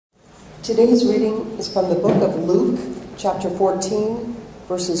Today's reading is from the book of Luke, chapter 14,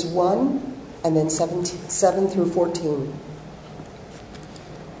 verses 1 and then 7 through 14.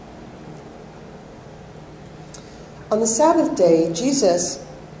 On the Sabbath day, Jesus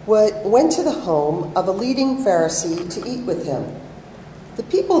went to the home of a leading Pharisee to eat with him. The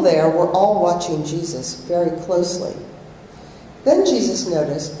people there were all watching Jesus very closely. Then Jesus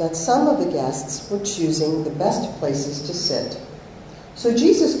noticed that some of the guests were choosing the best places to sit. So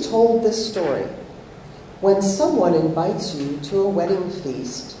Jesus told this story. When someone invites you to a wedding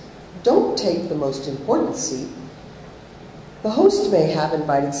feast, don't take the most important seat. The host may have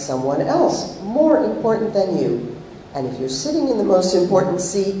invited someone else more important than you. And if you're sitting in the most important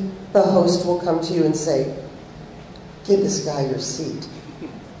seat, the host will come to you and say, "Give this guy your seat."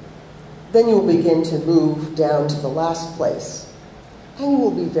 Then you will begin to move down to the last place, and you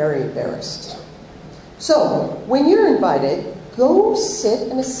will be very embarrassed. So, when you're invited, go sit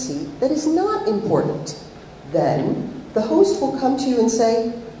in a seat that is not important. Then the host will come to you and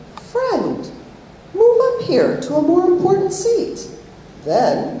say, "Friend, move up here to a more important seat."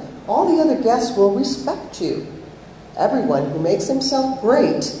 Then all the other guests will respect you. Everyone who makes himself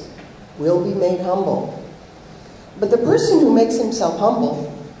great will be made humble. But the person who makes himself humble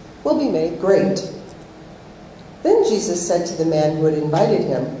will be made great. Then Jesus said to the man who had invited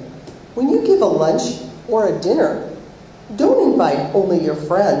him, "When you give a lunch or a dinner, don't invite only your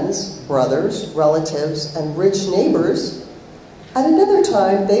friends, brothers, relatives, and rich neighbors. At another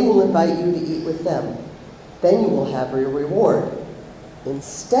time, they will invite you to eat with them. Then you will have your reward.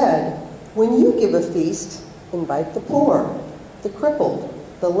 Instead, when you give a feast, invite the poor, the crippled,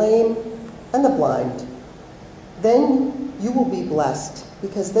 the lame, and the blind. Then you will be blessed,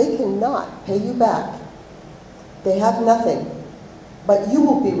 because they cannot pay you back. They have nothing, but you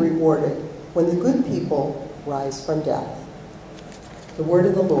will be rewarded when the good people rise from death." The word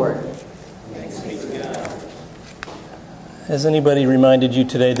of the Lord. Thanks be to God. Has anybody reminded you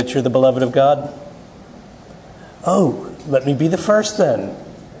today that you're the beloved of God? Oh, let me be the first then.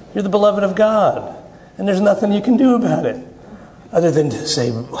 You're the beloved of God, and there's nothing you can do about it other than to say,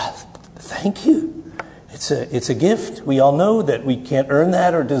 well, thank you. It's a gift. We all know that we can't earn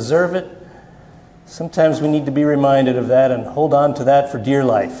that or deserve it. Sometimes we need to be reminded of that and hold on to that for dear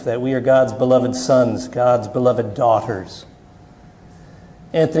life, that we are God's beloved sons, God's beloved daughters.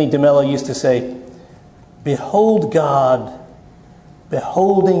 Anthony DeMello used to say, "Behold God,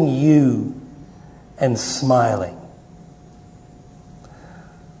 beholding you and smiling."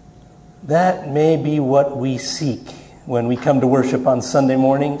 That may be what we seek when we come to worship on Sunday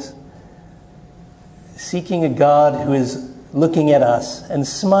mornings. Seeking a God who is looking at us and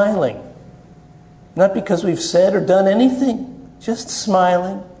smiling. Not because we've said or done anything, just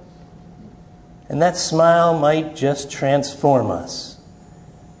smiling. And that smile might just transform us.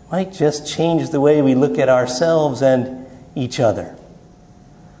 Might just change the way we look at ourselves and each other.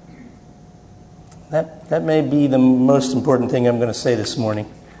 That may be the most important thing I'm going to say this morning.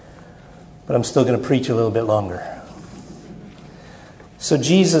 But I'm still going to preach a little bit longer. So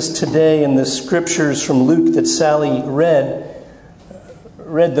Jesus today in the scriptures from Luke that Sally read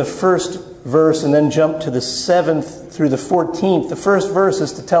the first verse and then jumped to the 7th through the 14th. The first verse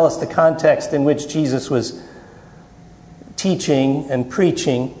is to tell us the context in which Jesus was teaching and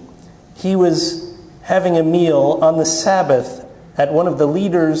preaching. He was having a meal on the Sabbath at one of the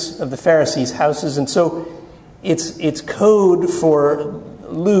leaders of the Pharisees' houses. And so it's code for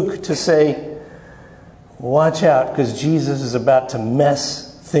Luke to say, watch out, because Jesus is about to mess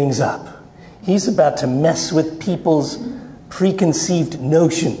things up. He's about to mess with people's preconceived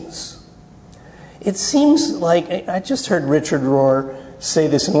notions. It seems like, I just heard Richard Rohr say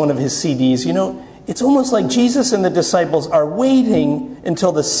this in one of his CDs, it's almost like Jesus and the disciples are waiting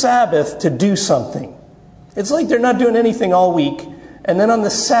until the Sabbath to do something. It's like they're not doing anything all week, and then on the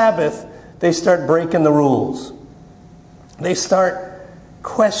Sabbath, they start breaking the rules. They start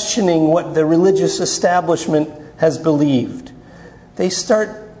questioning what the religious establishment has believed. They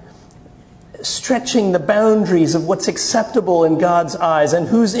start stretching the boundaries of what's acceptable in God's eyes, and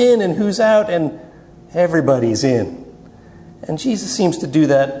who's in and who's out, and everybody's in. And Jesus seems to do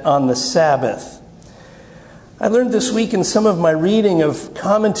that on the Sabbath. I learned this week in some of my reading of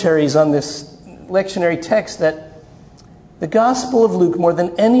commentaries on this lectionary text that the Gospel of Luke, more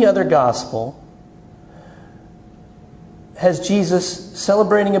than any other Gospel, has Jesus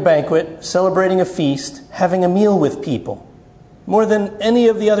celebrating a banquet, celebrating a feast, having a meal with people. More than any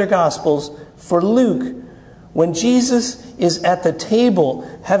of the other Gospels, for Luke, when Jesus is at the table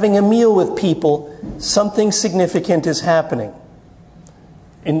having a meal with people, something significant is happening.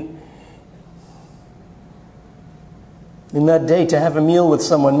 In that day, to have a meal with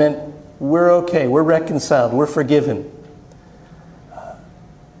someone meant we're okay, we're reconciled, we're forgiven.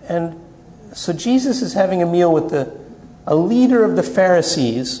 And so Jesus is having a meal with a leader of the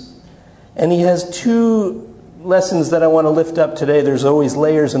Pharisees, and he has two lessons that I want to lift up today. There's always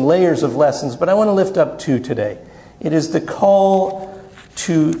layers and layers of lessons, but I want to lift up two today. It is the call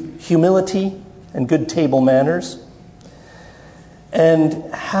to humility and good table manners,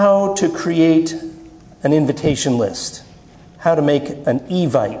 and how to create an invitation list, how to make an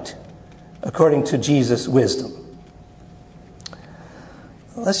Evite according to Jesus' wisdom.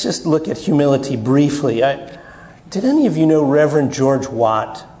 Let's just look at humility briefly. Did any of you know Reverend George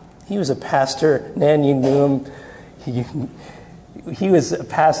Watt? He was a pastor. Nan, you knew him. He was a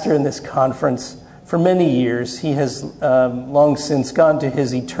pastor in this conference for many years. He has long since gone to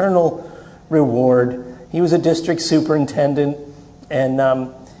his eternal reward. He was a district superintendent,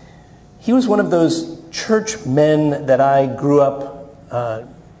 and he was one of those church men that I grew up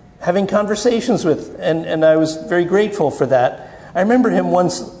having conversations with, and I was very grateful for that. I remember him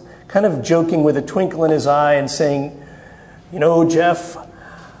once kind of joking with a twinkle in his eye and saying, "You know, Jeff,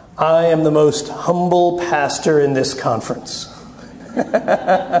 I am the most humble pastor in this conference."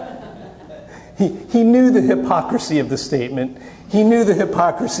 He knew the hypocrisy of the statement. He knew the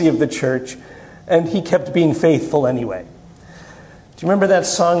hypocrisy of the church, and he kept being faithful anyway. Do you remember that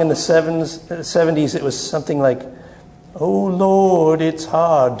song in the 70s? It was something like, "Oh Lord, it's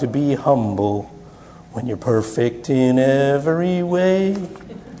hard to be humble when you're perfect in every way."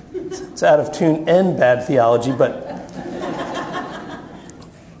 It's out of tune and bad theology, but...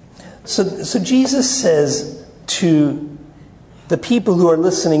 So Jesus says to the people who are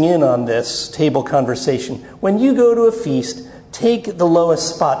listening in on this table conversation, when you go to a feast, take the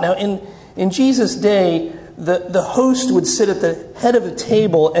lowest spot. Now, in Jesus' day, the host would sit at the head of the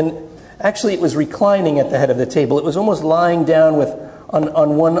table, and actually it was reclining at the head of the table. It was almost lying down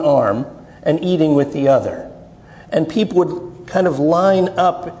on one arm and eating with the other. And people would kind of line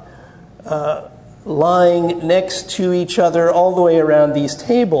up, lying next to each other all the way around these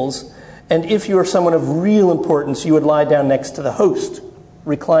tables. And if you were someone of real importance, you would lie down next to the host,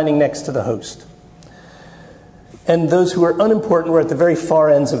 reclining next to the host. And those who were unimportant were at the very far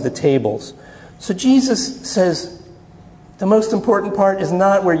ends of the tables. So Jesus says, the most important part is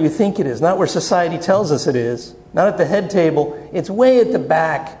not where you think it is, not where society tells us it is, not at the head table. It's way at the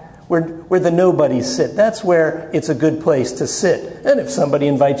back where the nobodies sit. That's where it's a good place to sit. And if somebody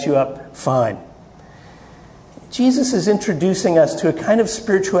invites you up, fine. Jesus is introducing us to a kind of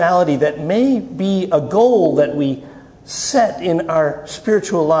spirituality that may be a goal that we set in our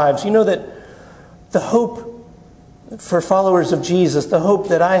spiritual lives. You know that the hope for followers of Jesus, the hope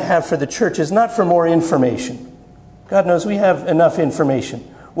that I have for the church, is not for more information. God knows we have enough information.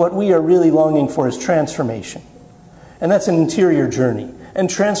 What we are really longing for is transformation. And that's an interior journey. And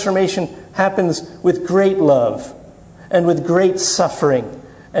transformation happens with great love, and with great suffering,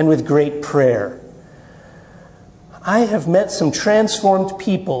 and with great prayer. I have met some transformed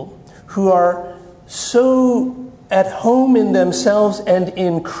people who are so at home in themselves and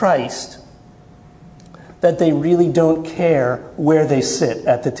in Christ that they really don't care where they sit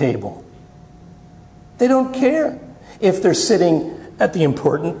at the table. They don't care if they're sitting at the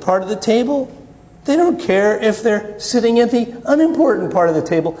important part of the table. They don't care if they're sitting at the unimportant part of the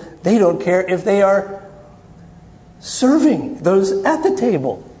table. They don't care if they are serving those at the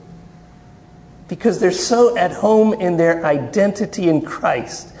table, because they're so at home in their identity in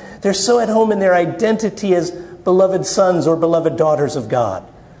Christ. They're so at home in their identity as beloved sons or beloved daughters of God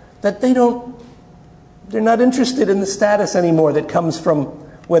that they're not interested in the status anymore that comes from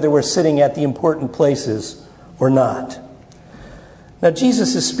whether we're sitting at the important places or not. Now,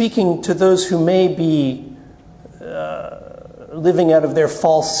 Jesus is speaking to those who may be living out of their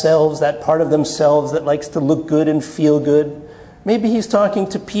false selves, that part of themselves that likes to look good and feel good. Maybe he's talking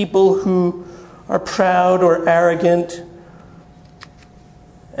to people who are proud or arrogant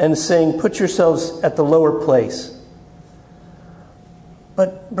and saying, put yourselves at the lower place.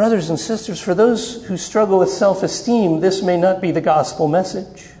 But brothers and sisters, for those who struggle with self-esteem, this may not be the gospel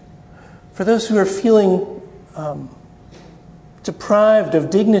message. For those who are feeling deprived of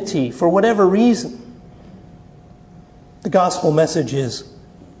dignity for whatever reason, the gospel message is,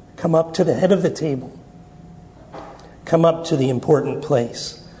 come up to the head of the table. Come up to the important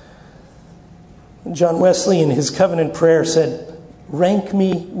place. John Wesley, in his covenant prayer, said, rank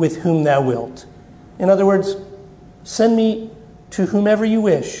me with whom thou wilt. In other words, send me to whomever you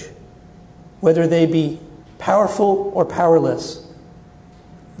wish, whether they be powerful or powerless.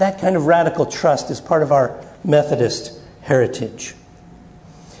 That kind of radical trust is part of our Methodist heritage.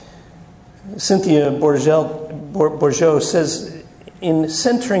 Cynthia Bourgeau says in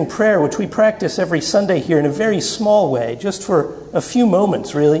centering prayer, which we practice every Sunday here in a very small way, just for a few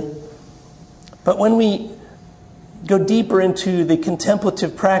moments, really. But when we go deeper into the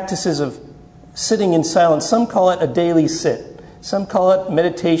contemplative practices of sitting in silence, some call it a daily sit, some call it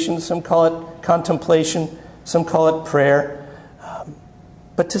meditation, some call it contemplation, some call it prayer.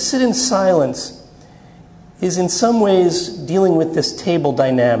 But to sit in silence is in some ways dealing with this table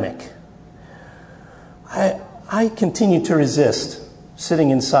dynamic. I continue to resist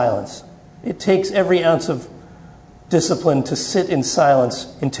sitting in silence. It takes every ounce of discipline to sit in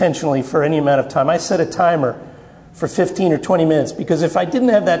silence intentionally for any amount of time. I set a timer for 15 or 20 minutes because if I didn't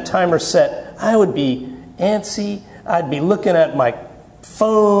have that timer set, I would be antsy. I'd be looking at my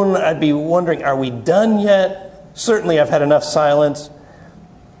phone. I'd be wondering, are we done yet? Certainly I've had enough silence.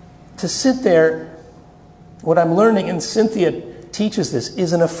 To sit there, what I'm learning, and Cynthia teaches this,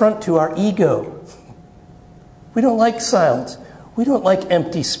 is an affront to our ego. We don't like silence. We don't like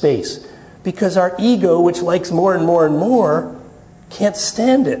empty space because our ego, which likes more and more and more, can't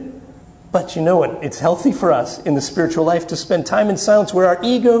stand it. But you know what? It's healthy for us in the spiritual life to spend time in silence where our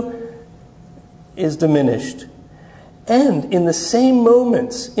ego is diminished. And in the same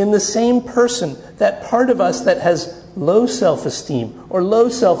moments, in the same person, that part of us that has low self-esteem or low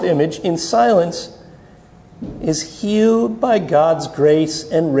self-image in silence is healed by God's grace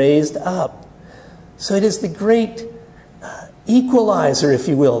and raised up. So it is the great equalizer, if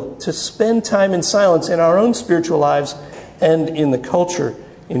you will, to spend time in silence in our own spiritual lives and in the culture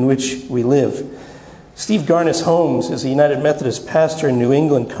in which we live. Steve Garnis Holmes is a United Methodist pastor in New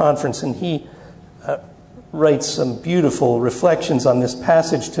England Conference, and he writes some beautiful reflections on this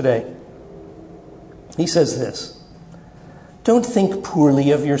passage today. He says this: "Don't think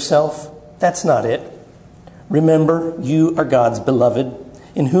poorly of yourself. That's not it. Remember, you are God's beloved,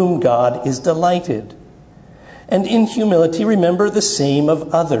 in whom God is delighted. And in humility, remember the same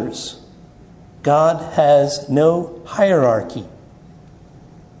of others. God has no hierarchy,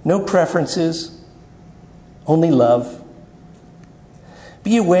 no preferences, only love.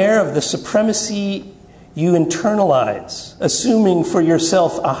 Be aware of the supremacy you internalize, assuming for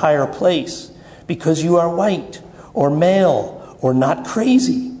yourself a higher place because you are white or male or not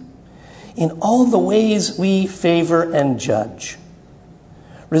crazy, in all the ways we favor and judge.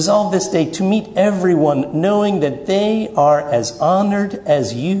 Resolve this day to meet everyone knowing that they are as honored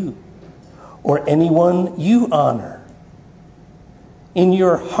as you or anyone you honor. In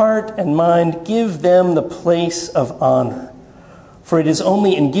your heart and mind, give them the place of honor, for it is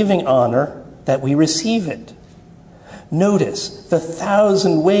only in giving honor that we receive it. Notice the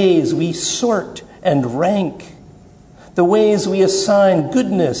 1,000 ways we sort and rank, the ways we assign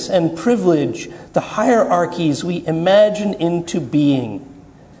goodness and privilege, the hierarchies we imagine into being.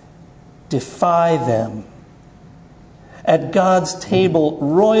 Defy them. At God's table,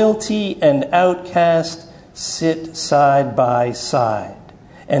 royalty and outcast sit side by side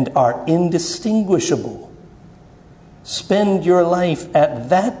and are indistinguishable. Spend your life at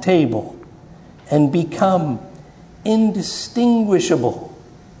that table and become indistinguishable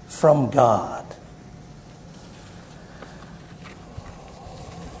from God."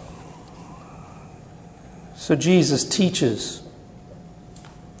 So Jesus teaches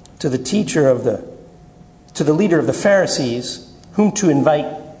to the leader of the Pharisees whom to invite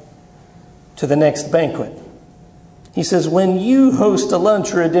to the next banquet. He says, when you host a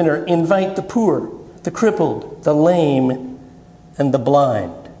lunch or a dinner, invite the poor, the crippled, the lame, and the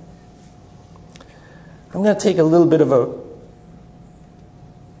blind. I'm going to take a little bit of a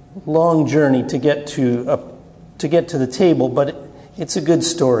long journey to get to the table, but it's a good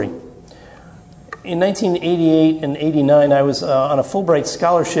story. In 1988 and 89, I was on a Fulbright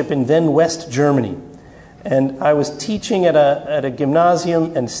scholarship in then West Germany. And I was teaching at a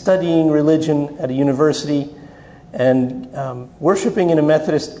gymnasium and studying religion at a university and worshiping in a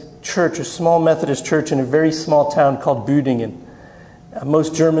Methodist church, a small Methodist church in a very small town called Büdingen.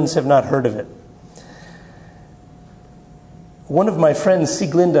 Most Germans have not heard of it. One of my friends,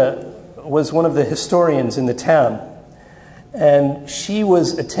 Sieglinde, was one of the historians in the town. And she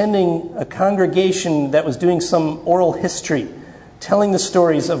was attending a congregation that was doing some oral history, telling the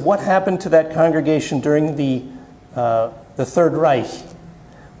stories of what happened to that congregation during the Third Reich,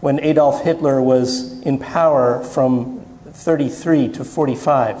 when Adolf Hitler was in power from 33 to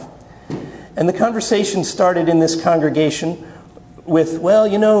 45. And the conversation started in this congregation with, well,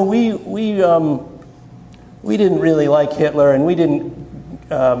 you know, we didn't really like Hitler, and we didn't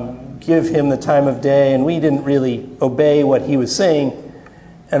give him the time of day, and we didn't really obey what he was saying.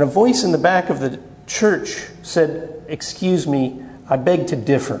 And a voice in the back of the church said, "Excuse me, I beg to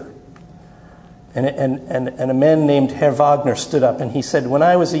differ." And a man named Herr Wagner stood up and he said, when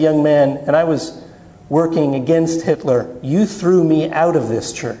I was a young man and I was working against Hitler, you threw me out of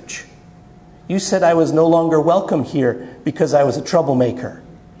this church. You said I was no longer welcome here because I was a troublemaker.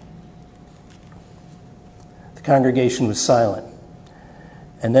 The congregation was silent.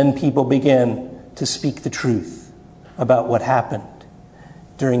 And then people began to speak the truth about what happened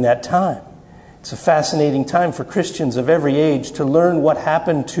during that time. It's a fascinating time for Christians of every age to learn what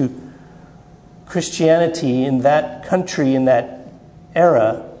happened to Christianity in that country, in that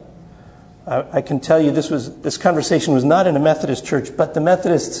era. I can tell you this conversation was not in a Methodist church, but the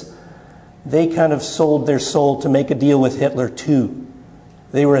Methodists, they kind of sold their soul to make a deal with Hitler too.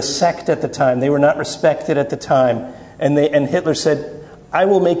 They were a sect at the time. They were not respected at the time. And Hitler said, I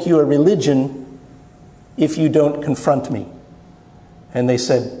will make you a religion if you don't confront me. And they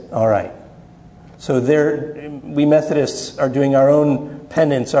said, all right. So we Methodists are doing our own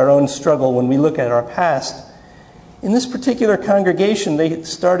penance, our own struggle when we look at our past. In this particular congregation, they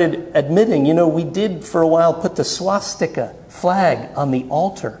started admitting, we did for a while put the swastika flag on the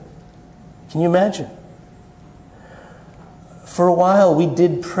altar. Can you imagine? For a while, we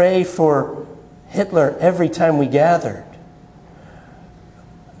did pray for Hitler every time we gathered.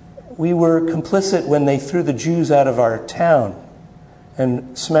 We were complicit when they threw the Jews out of our town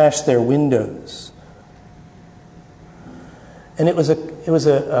and smashed their windows. And it was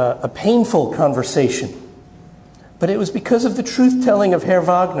a painful conversation. But it was because of the truth-telling of Herr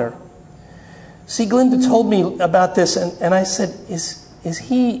Wagner. Sieglinde told me about this, and I said, is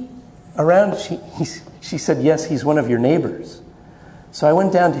he around? She said, yes, he's one of your neighbors. So I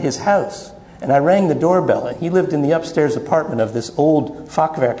went down to his house, and I rang the doorbell. And he lived in the upstairs apartment of this old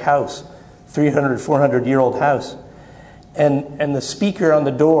Fachwerk house, 300, 400-year-old house. And the speaker on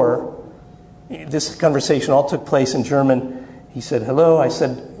the door, this conversation all took place in German. He said, hello. I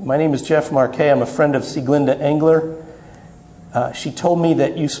said, my name is Jeff Marquet. I'm a friend of Sieglinde Engler. She told me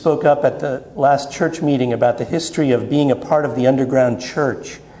that you spoke up at the last church meeting about the history of being a part of the underground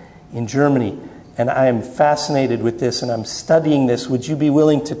church in Germany. And I am fascinated with this, and I'm studying this. Would you be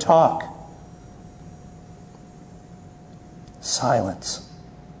willing to talk? Silence.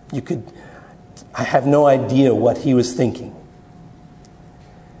 I have no idea what he was thinking.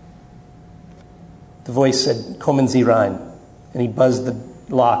 The voice said, kommen Sie rein. And he buzzed the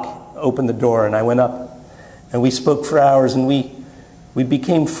lock, opened the door, and I went up. And we spoke for hours, and we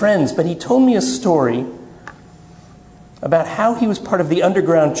became friends. But he told me a story about how he was part of the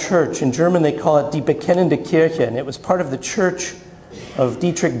underground church. In German, they call it Die Bekennende Kirche, and it was part of the church of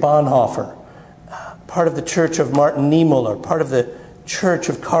Dietrich Bonhoeffer, part of the church of Martin Niemöller, part of the church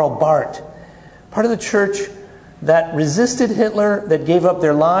of Karl Barth, part of the church that resisted Hitler, that gave up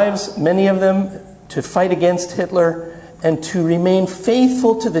their lives, many of them, to fight against Hitler, and to remain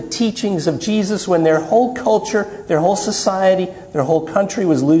faithful to the teachings of Jesus when their whole culture, their whole society, their whole country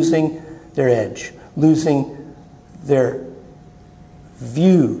was losing their edge, losing their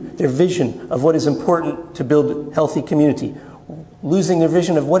view, their vision of what is important to build a healthy community, losing their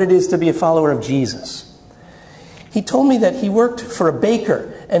vision of what it is to be a follower of Jesus. He told me that he worked for a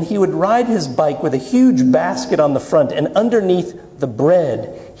baker, and he would ride his bike with a huge basket on the front, and underneath the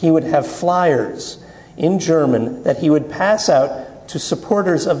bread, he would have flyers in German that he would pass out to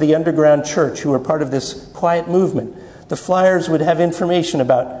supporters of the underground church who were part of this quiet movement. The flyers would have information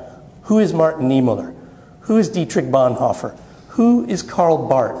about who is Martin Niemöller, who is Dietrich Bonhoeffer, who is Karl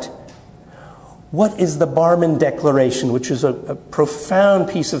Barth, what is the Barmen Declaration, which is a profound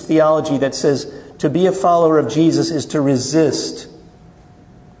piece of theology that says to be a follower of Jesus is to resist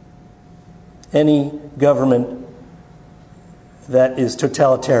any government that is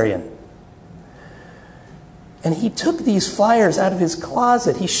totalitarian. And he took these flyers out of his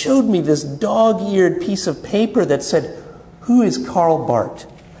closet. He showed me this dog-eared piece of paper that said, who is Karl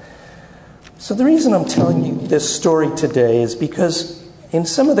Barth? So the reason I'm telling you this story today is because in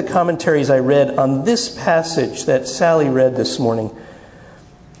some of the commentaries I read on this passage that Sally read this morning,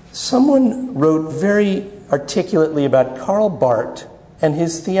 someone wrote very articulately about Karl Barth and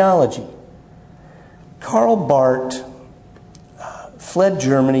his theology. Karl Barth fled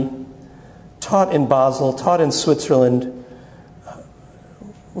Germany, taught in Basel, taught in Switzerland,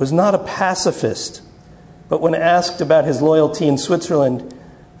 was not a pacifist. But when asked about his loyalty in Switzerland,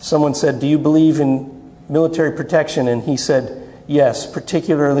 someone said, do you believe in military protection? And he said, yes,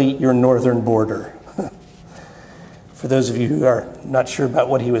 particularly your northern border. For those of you who are not sure about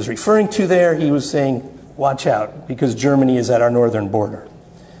what he was referring to there, he was saying, watch out, because Germany is at our northern border.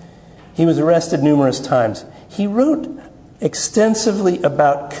 He was arrested numerous times. He wrote extensively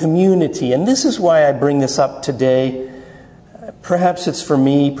about community, and this is why I bring this up today. Perhaps it's for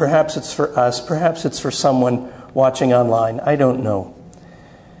me, perhaps it's for us, perhaps it's for someone watching online. I don't know.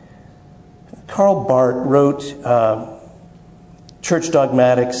 Karl Barth wrote Church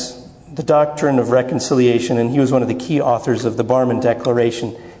Dogmatics, The Doctrine of Reconciliation, and he was one of the key authors of the Barmen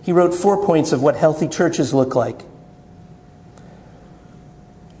Declaration. He wrote 4 points of what healthy churches look like.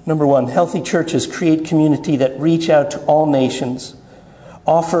 Number 1, healthy churches create community that reach out to all nations,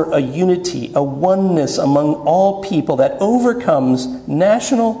 offer a unity, a oneness among all people that overcomes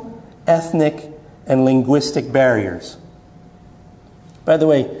national, ethnic, and linguistic barriers. By the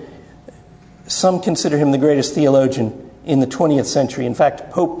way, some consider him the greatest theologian in the 20th century. In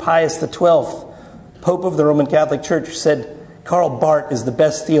fact, Pope Pius XII, Pope of the Roman Catholic Church, said Karl Barth is the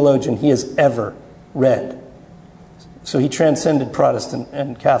best theologian he has ever read. So he transcended Protestant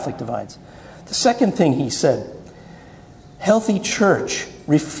and Catholic divides. The second thing he said, healthy church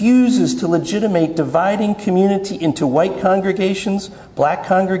refuses to legitimate dividing community into white congregations, black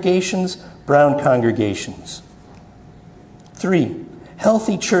congregations, brown congregations. 3,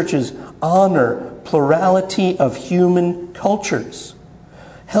 healthy churches honor plurality of human cultures.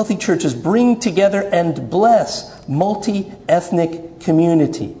 Healthy churches bring together and bless multi-ethnic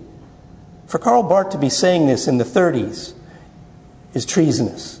community. For Karl Barth to be saying this in the 30s is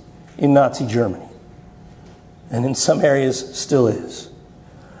treasonous in Nazi Germany, and in some areas still is.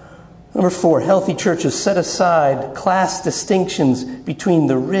 Number 4, healthy churches set aside class distinctions between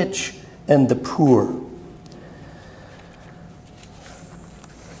the rich and the poor.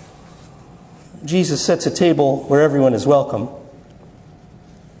 Jesus sets a table where everyone is welcome.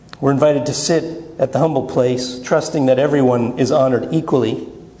 We're invited to sit at the humble place, trusting that everyone is honored equally.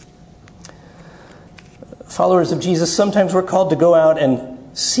 Followers of Jesus, sometimes we're called to go out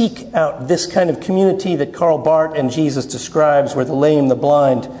and seek out this kind of community that Karl Barth and Jesus describes, where the lame, the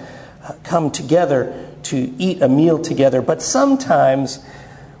blind come together to eat a meal together. But sometimes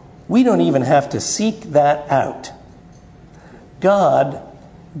we don't even have to seek that out. God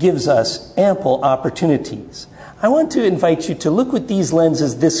gives us ample opportunities. I want to invite you to look with these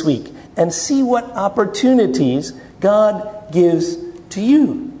lenses this week and see what opportunities God gives to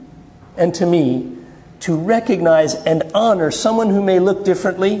you and to me to recognize and honor someone who may look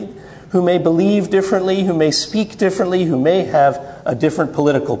differently, who may believe differently, who may speak differently, who may have a different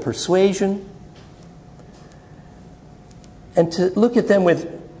political persuasion, and to look at them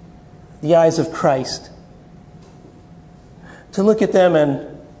with the eyes of Christ, to look at them and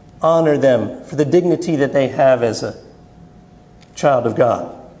honor them for the dignity that they have as a child of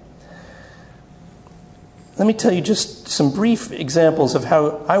God. Let me tell you just some brief examples of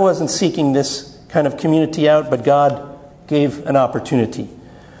how I wasn't seeking this kind of community out, but God gave an opportunity.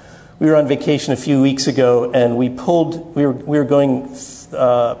 We were on vacation a few weeks ago, and we were going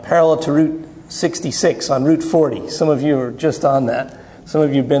parallel to Route 66 on Route 40. Some of you are just on that. Some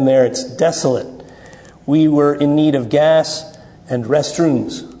of you have been there. It's desolate. We were in need of gas and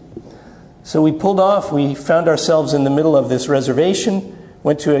restrooms. So we pulled off. We found ourselves in the middle of this reservation,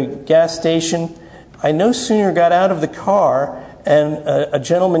 went to a gas station. I no sooner got out of the car, and a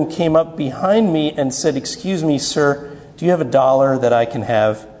gentleman came up behind me and said, "Excuse me, sir, do you have $1 that I can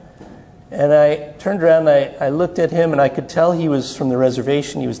have?" And I turned around, and I looked at him, and I could tell he was from the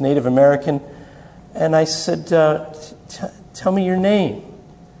reservation. He was Native American. And I said, "Tell me your name."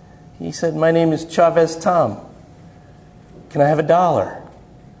 He said, "My name is Chavez Tom. Can I have $1?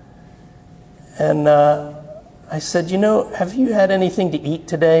 And I said, "Have you had anything to eat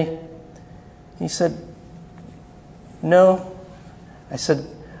today?" He said, "No." I said,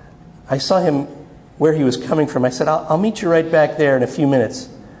 I saw him where he was coming from. I said, I'll meet you right back there in a few minutes.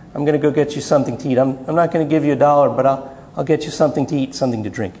 I'm going to go get you something to eat. I'm not going to give you $1, but I'll get you something to eat, something to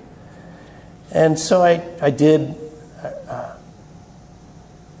drink. And so I did.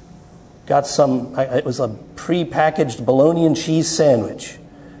 Got some, it was a pre-packaged bologna and cheese sandwich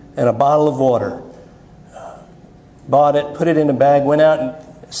and a bottle of water. Bought it, put it in a bag, went out and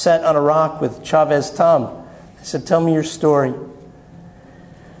sat on a rock with Chavez Tom. I said, "Tell me your story."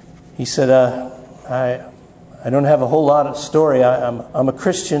 He said, I don't have a whole lot of story. I'm a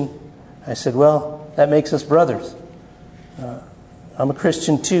Christian. I said, "Well, that makes us brothers. I'm a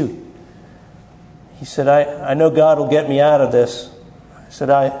Christian too." He said, I know God will get me out of this. I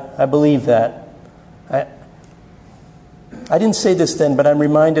said, I believe that. I didn't say this then, but I'm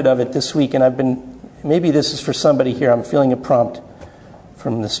reminded of it this week, and maybe this is for somebody here. I'm feeling a prompt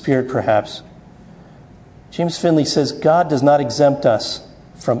from the Spirit perhaps. James Finley says, God does not exempt us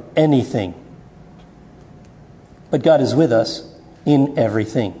from anything, but God is with us in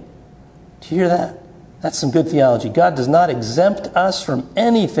everything. Do you hear that? That's some good theology. God does not exempt us from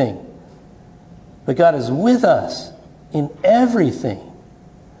anything, but God is with us in everything.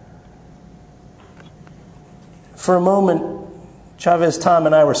 For a moment, Chavez Tom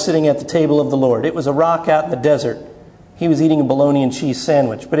and I were sitting at the table of the Lord. It was a rock out in the desert. He was eating a bologna and cheese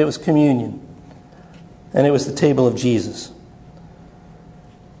sandwich, but it was communion. And it was the table of Jesus.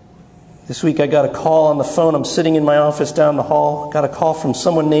 This week I got a call on the phone. I'm sitting in my office down the hall. Got a call from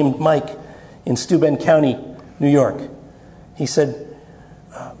someone named Mike in Steuben County, New York. He said,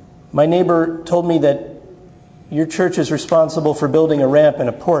 my neighbor told me that your church is responsible for building a ramp and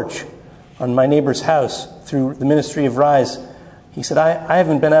a porch on my neighbor's house through the ministry of Rise. He said, I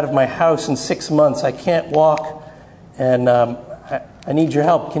haven't been out of my house in 6 months. I can't walk, and I need your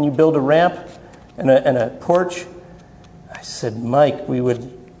help. Can you build a ramp and a porch? I said, Mike,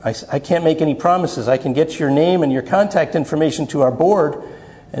 I can't make any promises. I can get your name and your contact information to our board,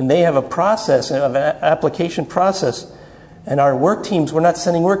 and they have a process, an application process. And our work teams, we're not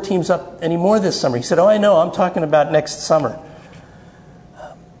sending work teams up anymore this summer. He said, I know, I'm talking about next summer.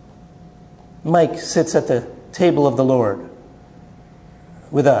 Mike sits at the table of the Lord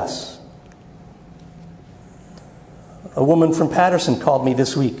with us. A woman from Patterson called me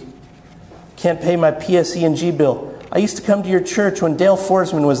this week. Can't pay my PSE&G bill. I used to come to your church when Dale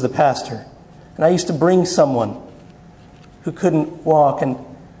Forsman was the pastor. And I used to bring someone who couldn't walk, and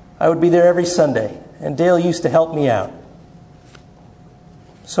I would be there every Sunday. And Dale used to help me out.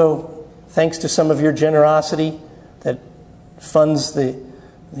 So, thanks to some of your generosity that funds the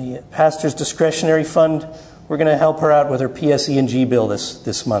pastor's discretionary fund, we're going to help her out with her PSE&G bill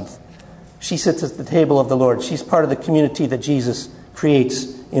this month. She sits at the table of the Lord. She's part of the community that Jesus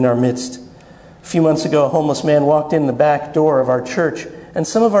creates in our midst. A few months ago, a homeless man walked in the back door of our church, and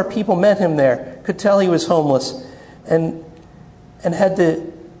some of our people met him there, could tell he was homeless, and had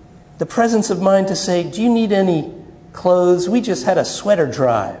the presence of mind to say, do you need any clothes? We just had a sweater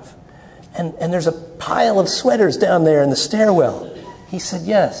drive. And there's a pile of sweaters down there in the stairwell. He said,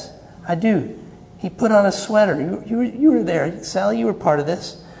 yes, I do. He put on a sweater. You were there. Sally, you were part of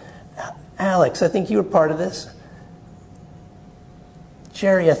this. Alex, I think you were part of this.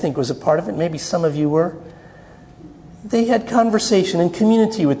 Jerry, I think, was a part of it. Maybe some of you were. They had conversation and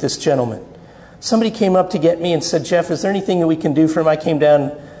community with this gentleman. Somebody came up to get me and said, Jeff, is there anything that we can do for him? I came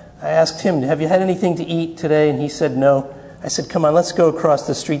down. I asked him, have you had anything to eat today? And he said, no. I said, come on, let's go across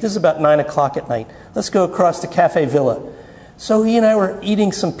the street. This is about 9 o'clock at night. Let's go across to Cafe Villa. So he and I were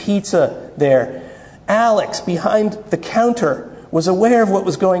eating some pizza there. Alex, behind the counter, was aware of what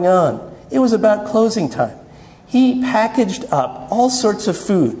was going on. It was about closing time. He packaged up all sorts of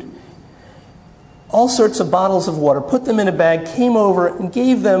food, all sorts of bottles of water, put them in a bag, came over and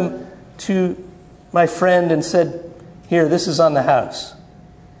gave them to my friend and said, here, this is on the house.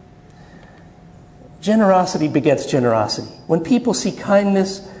 Generosity begets generosity. When people see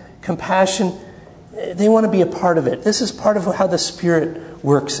kindness, compassion, they want to be a part of it. This is part of how the Spirit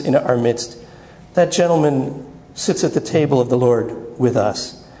works in our midst. That gentleman sits at the table of the Lord with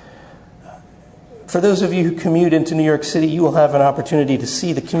us. For those of you who commute into New York City, you will have an opportunity to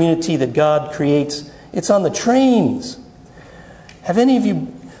see the community that God creates. It's on the trains. Have any of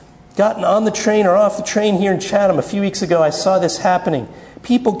you gotten on the train or off the train here in Chatham? A few weeks ago, I saw this happening.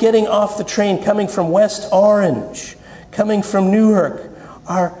 People getting off the train, coming from West Orange, coming from Newark,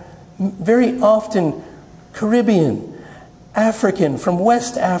 are very often Caribbean, African, from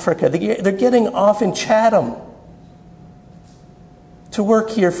West Africa. They're getting off in Chatham to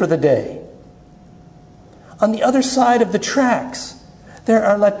work here for the day. On the other side of the tracks, there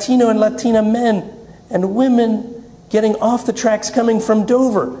are Latino and Latina men and women getting off the tracks coming from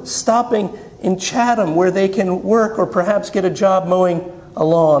Dover, stopping in Chatham where they can work or perhaps get a job mowing a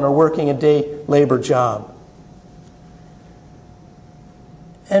lawn or working a day labor job.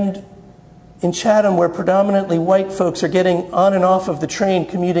 And in Chatham, where predominantly white folks are getting on and off of the train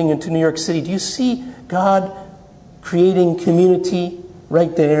commuting into New York City, do you see God creating community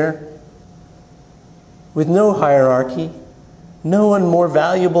right there? With no hierarchy, no one more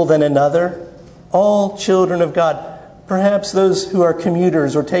valuable than another, all children of God. Perhaps those who are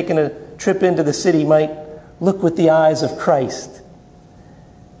commuters or taking a trip into the city might look with the eyes of Christ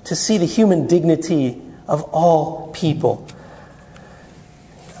to see the human dignity of all people.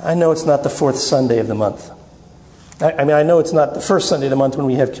 I know it's not the fourth Sunday of the month. I know it's not the first Sunday of the month when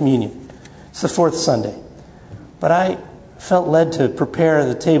we have communion. It's the fourth Sunday. But I felt led to prepare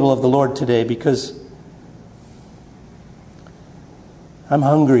the table of the Lord today because I'm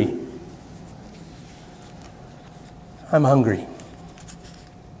hungry. I'm hungry.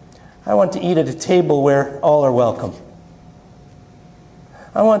 I want to eat at a table where all are welcome.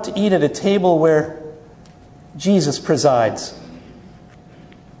 I want to eat at a table where Jesus presides.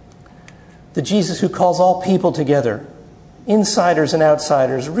 The Jesus who calls all people together insiders and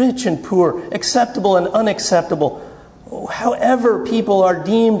outsiders, rich and poor, acceptable and unacceptable. However people are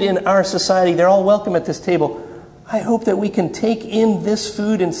deemed in our society, they're all welcome at this table. I hope that we can take in this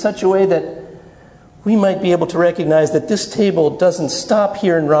food in such a way that we might be able to recognize that this table doesn't stop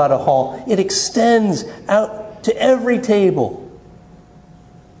here in Rada Hall. It extends out to every table.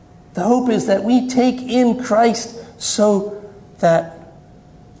 The hope is that we take in Christ so that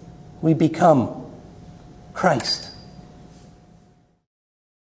we become Christ.